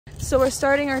So we're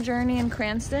starting our journey in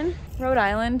Cranston, Rhode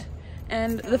Island,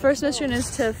 and the first mission is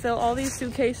to fill all these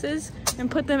suitcases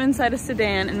and put them inside a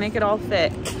sedan and make it all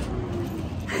fit.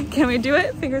 Can we do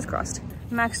it? Fingers crossed.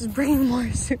 Max is bringing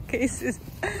more suitcases.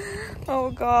 Oh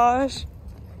gosh.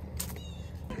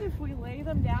 If we lay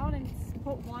them down and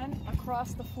put one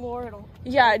across the floor, it'll...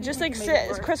 Yeah, just like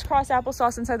sit crisscross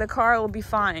applesauce inside the car, it'll be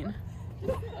fine.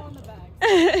 On the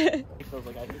bag.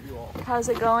 How's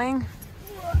it going?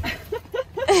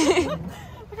 I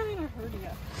got even a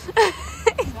hernia.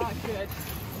 Not good.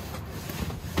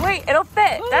 Wait, it'll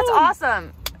fit. Ooh. That's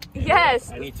awesome.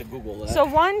 Yes. I need to Google that. So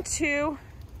 1, 2.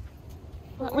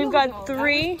 We've got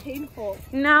 3. Painful.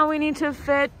 Now we need to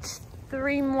fit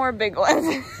 3 more big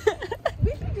ones.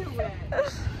 We can do it. I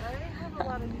have a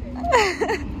lot of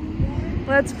things.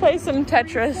 Let's play some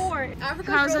Tetris.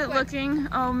 How's it quick. looking?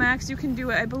 Oh, Max, you can do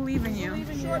it. I believe in you.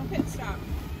 Short pit stop.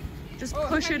 Just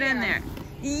push it in there.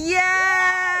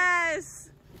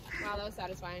 Yes! Wow, that was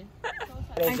satisfying.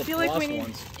 I feel like we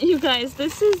need... You guys,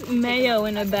 this is mayo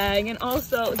in a bag, and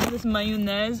also this is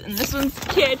mayonnaise, and this one's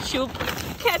ketchup.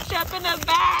 Ketchup in a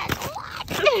bag.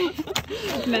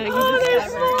 There's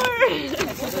more.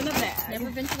 Never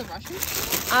been to the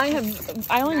Russians?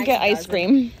 I only get ice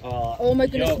cream. Oh my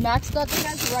goodness, Max got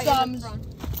this right in the front.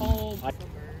 Oh.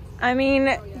 I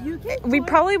mean, we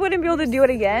probably wouldn't be able to do it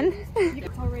again.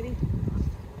 Already.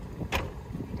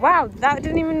 Wow, that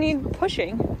didn't even need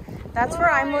pushing. That's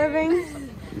where I'm living.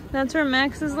 That's where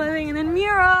Max is living, and then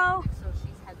Miro.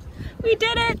 We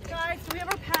did it! Guys, do we have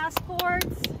our passports?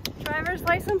 Driver's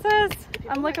licenses?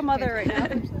 I'm like a mother right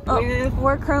now.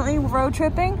 We're currently road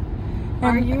tripping.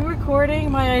 Are you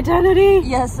recording my identity?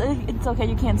 Yes, it's okay.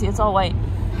 You can't see. It's all white.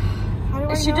 How do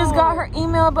I She know? just got her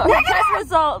email about her test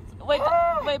results. Wait,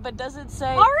 wait, but does it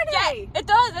say? Already? Yeah, it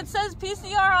does. It says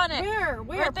PCR on it. Where?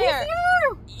 Right there.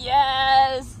 PCR?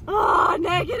 Yes. Oh,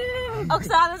 negative.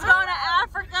 Oksana's going to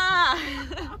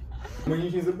Africa.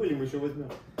 Wait,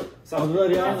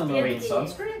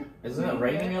 sunscreen? Isn't it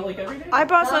raining like every day? I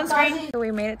bought sunscreen.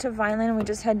 We made it to Vineland. We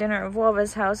just had dinner at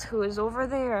Volva's house, who is over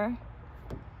there.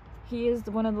 He is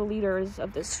one of the leaders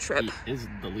of this trip. He is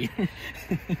the leader.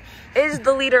 Is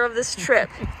the leader of this trip.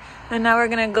 And now we're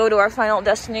gonna go to our final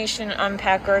destination,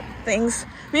 unpack our things.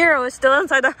 Miro is still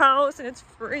inside the house and it's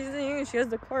freezing. She has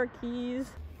the car keys.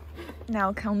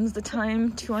 Now comes the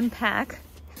time to unpack.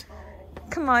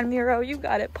 Come on, Miro, you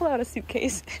got it. Pull out a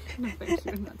suitcase. No, thank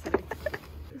you. Not today.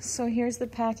 So here's the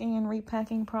packing and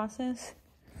repacking process.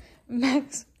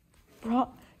 Max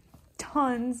brought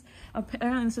tons.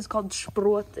 Apparently this is called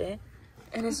Sprote.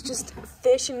 And it's just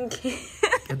fish and canned.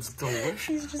 It's delicious.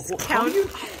 He's just counting.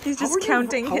 He's just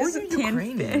counting his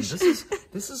canned fish.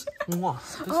 This is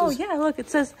oh yeah, look, it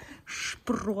says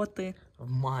Sprote. В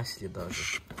масле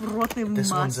даже. Sprote в This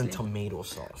one's in масле. tomato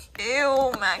sauce.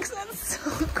 Ew, Max, that's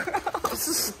so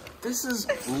gross. This is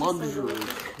luxury.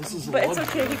 This is But luxury.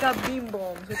 it's okay. He got bean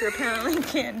bombs, which are apparently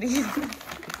candy.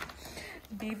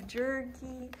 Beef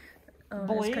jerky.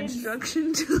 There's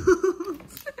construction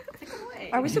tools.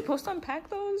 Are we supposed to unpack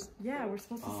those? Yeah, we're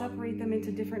supposed to separate them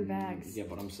into different bags. Yeah,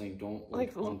 but I'm saying don't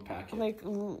unpack it. Like,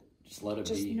 just let it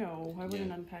be. No, I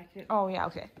wouldn't unpack it. oh yeah,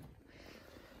 okay.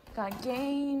 Got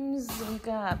games, we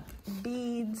got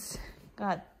beads,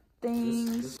 got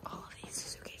things. All of these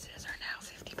suitcases are now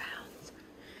 50 pounds.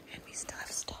 And we still have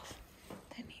stuff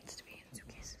that needs to be in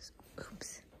suitcases.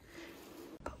 Oops.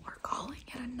 But we're calling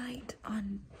it a night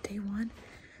on day 1.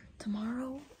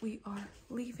 Tomorrow we are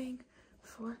leaving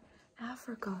for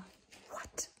Africa.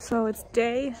 What? So it's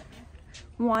day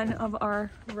 1 of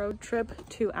our road trip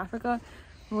to Africa.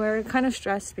 We're kind of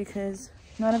stressed because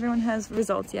not everyone has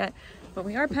results yet, but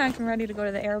we are packed and ready to go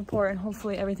to the airport, and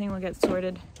hopefully everything will get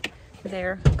sorted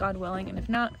there, God willing. And if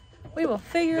not, we will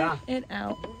figure it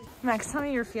out. Max, tell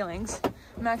me your feelings.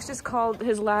 Max just called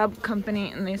his lab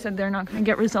company and they said they're not going to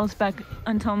get results back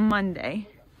until Monday.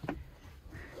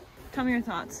 Tell me your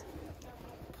thoughts.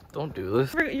 Don't do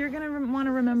this. You're gonna want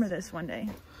to remember this one day.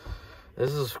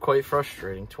 This is quite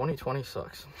frustrating. 2020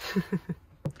 sucks.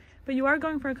 But you are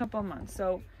going for a couple of months,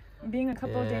 so being a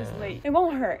couple of days late, it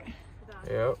won't hurt.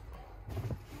 Yep.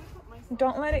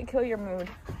 Don't let it kill your mood.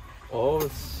 Oh,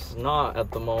 it's not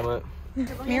at the moment.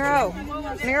 Miro,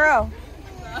 Miro,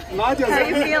 how are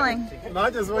you feeling?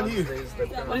 Надя, звони.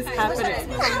 What is happening?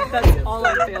 That's all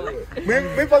I'm feeling.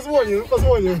 Мы позвоним.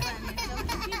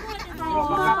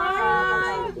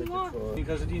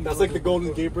 That's like the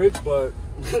Golden Gate Bridge, but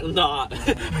Not.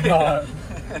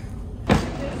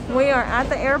 We are at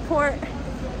the airport.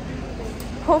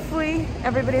 Hopefully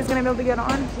everybody's gonna be able to get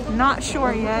on. Not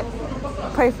sure yet.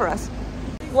 Pray for us.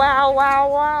 Wow, wow,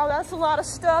 wow. That's a lot of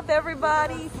stuff,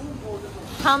 everybody.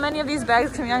 How many of these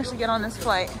bags can we actually get on this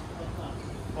flight?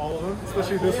 All of them,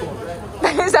 especially this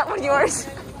one. Is that one yours?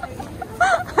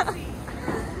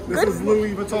 This is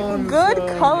Louis Vuitton's Good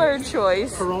color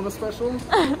choice. Corona special.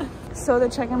 So the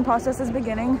check-in process is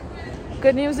beginning.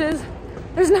 Good news is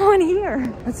there's no one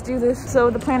here. Let's do this.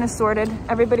 So the plan is sorted.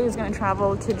 Everybody is going to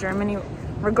travel to Germany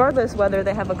regardless whether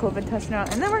they have a COVID test or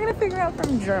not. And then we're going to figure out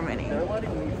from Germany.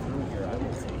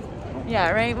 Yeah,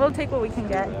 right? We'll take what we can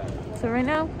get. So right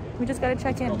now, we just got to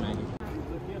check in.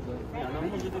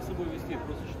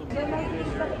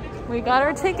 We got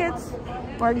our tickets.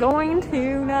 We're going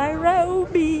to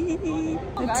Nairobi.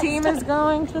 The team is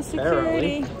going to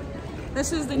security.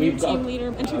 This is the new team leader.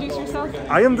 Introduce yourself.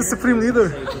 I am the supreme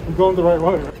leader. I'm going the right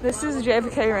way. This is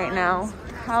JFK right now.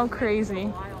 How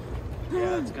crazy.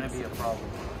 Yeah, it's gonna be a problem.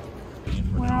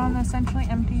 We're on an essentially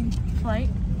empty flight.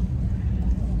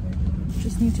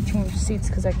 Just need to change seats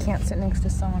because I can't sit next to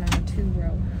someone in a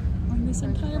 2-row. On this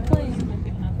entire plane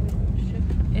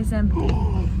is empty.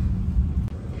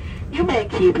 You may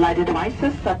keep lighted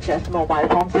devices such as mobile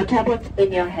phones or tablets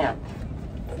in your hands.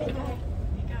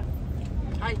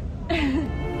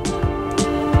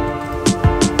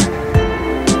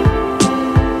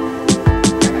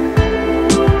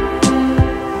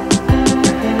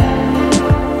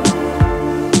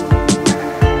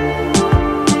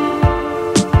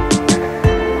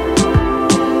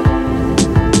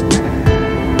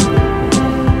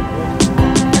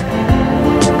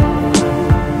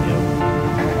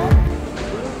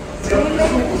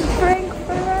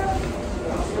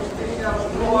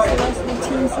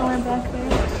 Somewhere back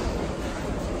there.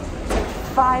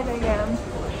 5 a.m.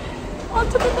 On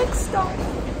to the next stop.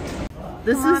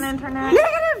 This Come is on, internet.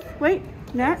 negative. Wait,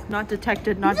 not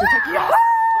detected. Not detected. Yes.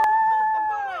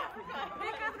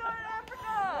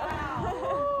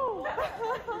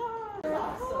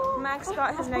 Max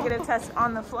got his negative test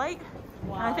on the flight.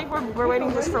 And I think we're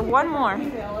waiting just for one more.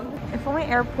 If only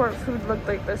airport food looked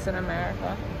like this in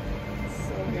America.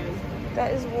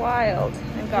 That is wild.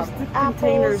 I've got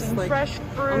apples and like, fresh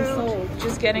fruit.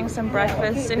 Just getting some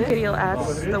breakfast. And Kirill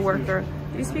asks the worker,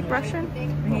 "Do you speak Russian?"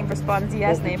 And he responds,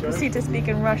 "Yes." And they proceed to speak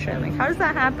in Russian. Like, how does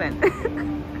that happen?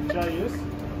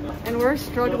 And we're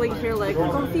struggling here like,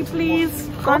 coffee please,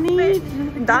 honey,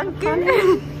 Danke.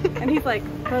 and he's like,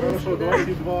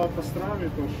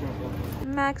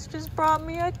 Max just brought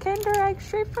me a Kinder Egg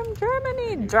straight from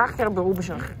Germany.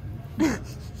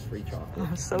 Free chocolate.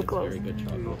 I'm so close. Very good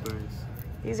chocolate.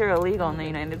 These are illegal in the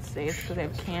United States because they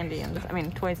have candy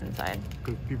and toys inside.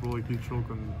 Because people like eat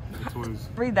chocolate and toys.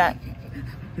 Read that.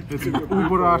 It's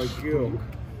Überraschung.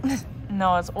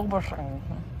 No, it's Oberschenk.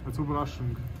 It's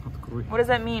Überraschung. What does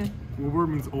that mean? Uber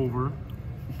means over.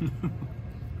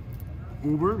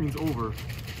 Uber means over.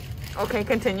 Okay,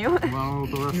 continue. Well,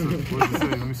 the rest of it. What does it say?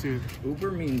 Let me see it.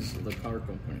 Uber means the car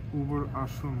company.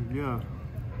 Überraschung, yeah.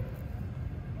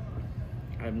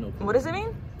 I have no clue. What does it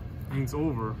mean? It means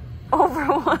over. Over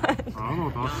what? I don't know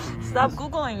what Austin means. Stop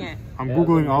Googling it. I'm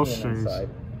Googling Austin.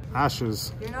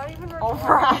 Ashes. you're not even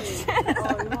Over ashes.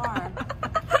 Oh, you are.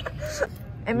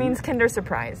 It means Kinder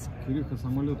Surprise.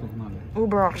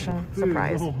 Überraschung.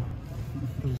 Surprise.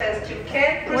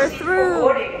 We're through.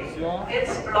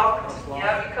 It's blocked,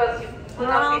 yeah, because you will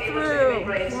not be able to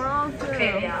immigrate We're all through. to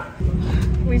Kenya.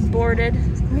 We've boarded.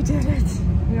 We did it.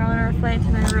 We're on our flight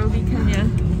to Nairobi, Kenya.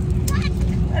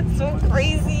 That's so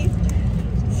crazy.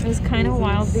 It was kind of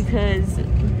wild because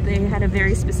they had a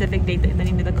very specific date that they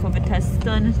needed the COVID tests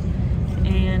done.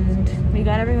 And we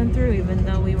got everyone through even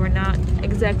though we were not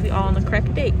exactly all on the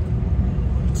correct date.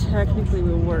 Technically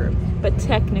we were, but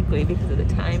technically because of the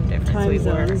time difference we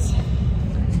zones. were.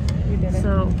 We did it.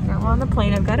 So now we're on the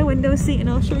plane. I've got a window seat and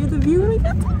I'll show you the view when we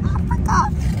get to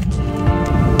Africa.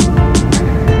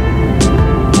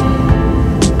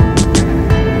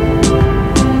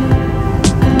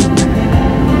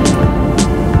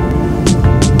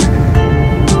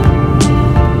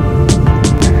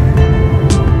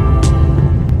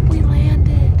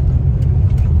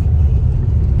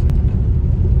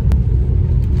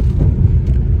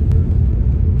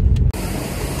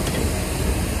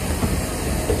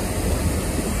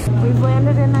 We've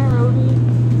landed in Nairobi.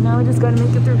 Now we just gotta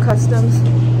make it through customs.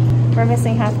 We're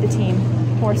missing half the team.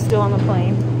 We're still on the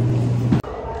plane.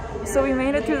 So we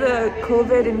made it through the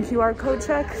COVID and QR code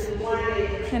checks.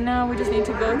 And now we just need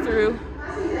to go through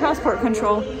passport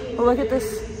control. But look at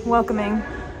this welcoming.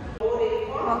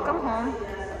 Welcome home.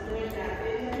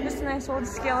 Just a nice old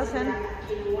skeleton.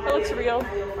 It looks real.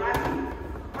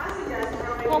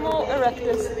 Homo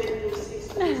erectus.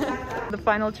 The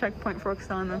final checkpoint for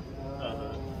Oksana.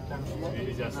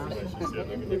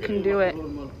 You can do it.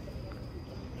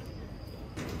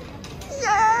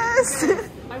 Yes!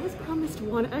 I was promised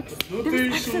one X. No ty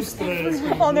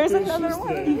szóstre. Oh, there's another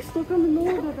one. Их столько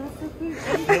много, да,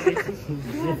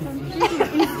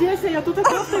 и здесь, а я тут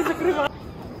окно закрываю.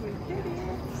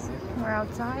 We're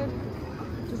outside.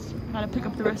 Just gotta pick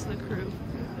up the rest of the crew.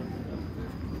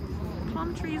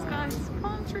 Palm trees, guys.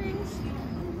 Palm trees.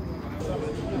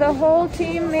 The whole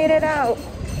team made it out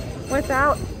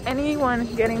without anyone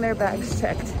getting their bags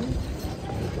checked.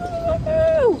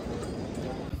 Woo!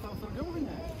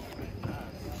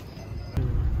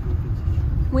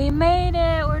 We made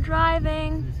it. We're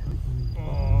driving.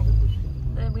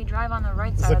 We drive on the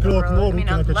right side of the road. I mean,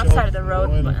 on the left side of the road,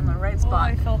 but in the right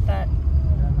spot. I felt that.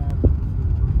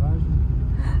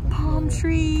 Palm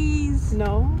trees.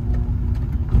 No.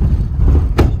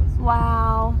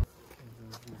 Wow.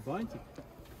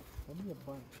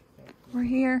 We're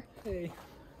here. Hey.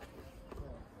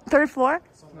 Third floor?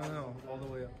 No, all the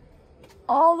way up.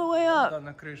 All the way up.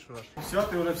 На крышу аж.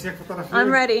 I'm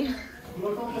ready.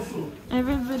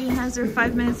 Everybody has their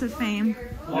 5 minutes of fame.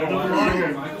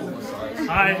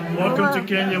 Hi, welcome to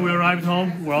Kenya. We arrived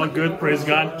home. We're all good, praise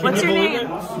God. What's your name?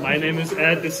 My name is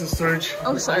Ed. This is Serge.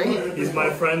 Oh, sorry. He's my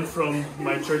friend from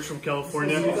my church from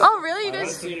California. Oh, really? You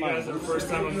guys? You guys are the first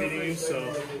time I'm meeting you, so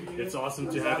it's awesome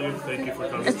to have you. Thank you for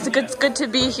coming. It's good to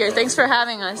be here. Thanks for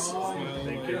having us.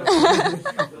 Thank you.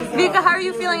 Vika, how are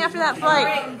you feeling after that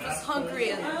flight? Just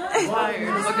hungry and tired.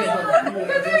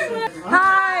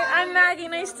 Hi, I'm Maggie.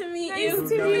 Nice to meet you. Nice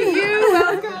to meet you.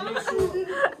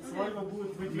 Welcome.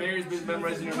 Mary's been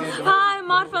memorizing your name. Hi,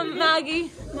 Marfa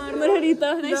Maggie.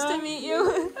 Margarita. Nice to meet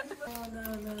you.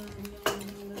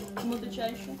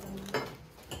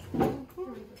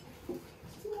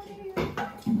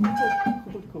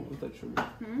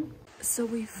 So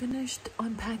we finished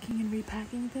unpacking and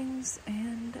repacking things,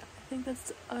 and I think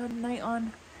that's a night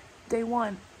on day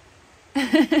 1.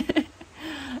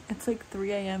 It's like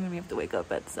 3 a.m. and we have to wake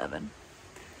up at 7.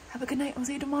 Have a good night. I'll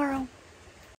see you tomorrow.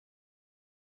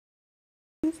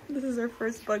 This is our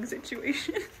first bug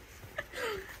situation.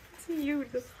 It's you,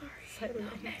 the silent.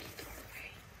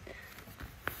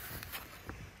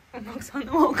 A box on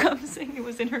the wall comes saying it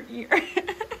was in her ear.